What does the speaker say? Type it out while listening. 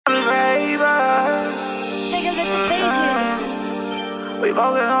Take a little face here. We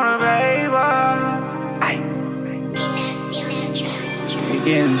focus on the paper. We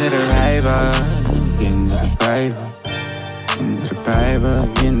getting to the paper. Getting to the paper. Getting to the paper.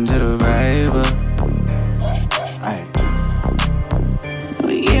 Getting to the paper.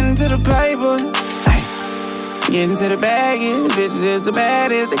 We getting to the paper. Getting to the bag. Bitches is the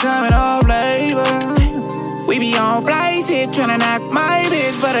baddest. They coming off labor. We be on fly shit, tryna knock my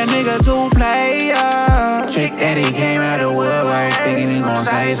bitch, but a nigga too player. Chick that he came out of woodwork, thinking he gon'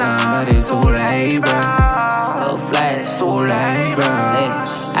 say something, but it's too late, bro. Slow flash. Too late, bro.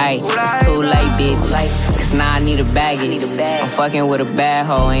 Ayy, it's too late, bitch. Cause now I need a baggage. I'm fucking with a bad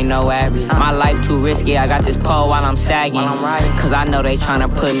hoe, ain't no average. My life too risky, I got this pole while I'm sagging. Cause I know they tryna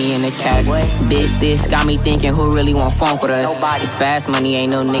put me in the casket. Bitch, this got me thinking who really want funk with us. It's fast money,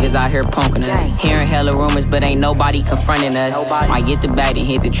 ain't no niggas out here punking us. Hearing hella rumors, but ain't nobody confronting us. Might get the bag and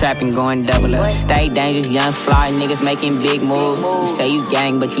hit the trap and go and double us. Stay dangerous, young fly niggas making big moves. You say you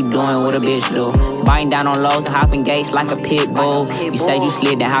gang, but you doing what a bitch do. Biting down on lows and hopping gates like a pit bull. You say you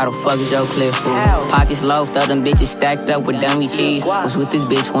slid, then how the fuck is your clip full? Pockets loafed, other bitches stacked up with dummy cheese. Was with this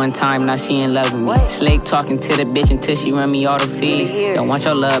bitch one time, now she in love with me. Slick talking to the bitch until she run me all the fees. Don't want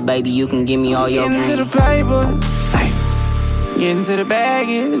your love, baby, you can give me all your Getting to the paper. Getting to the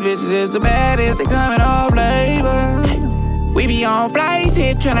baggage. Bitches is the baddest. They coming off labor. We be on fly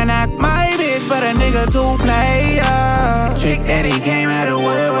shit, tryna knock my bitch, but a nigga too player. Chick that he came out of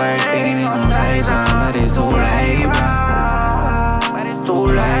woodwork, thinking he gon' say something, but it's too late, bro.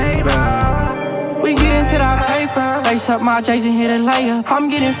 Too late, bro. We get into that paper. Lace up my J's and hit a layup. I'm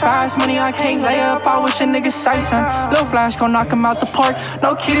getting fast money, I can't lay up. I wish a nigga say something. Lil Flash gon' knock him out the park.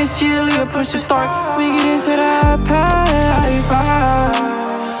 No kid is Gilly, push the start. We get into that paper.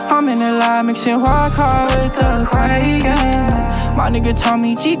 I'm in the lab mixing wild card with the gray game. My nigga told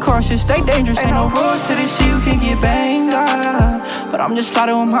me G-courses, stay dangerous. Ain't no rules to this shit, you can get banged up. But I'm just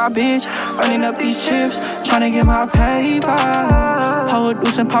sliding with my bitch, running up these chips, tryna get my paper. Power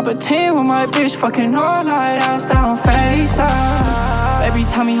deuce and pop a 10 with my bitch, fucking all night, ass down, face up. Baby,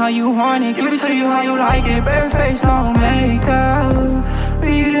 tell me how you want it, give it to you how you like it. Bare face, no makeup.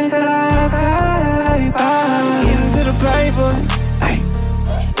 We get into that paper. Getting to the paper.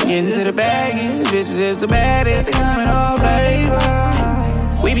 Getting to the baggage, bitches is the baddest, they coming off labor.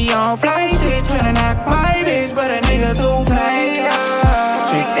 We be on fly shit, tryna knock my bitch, but a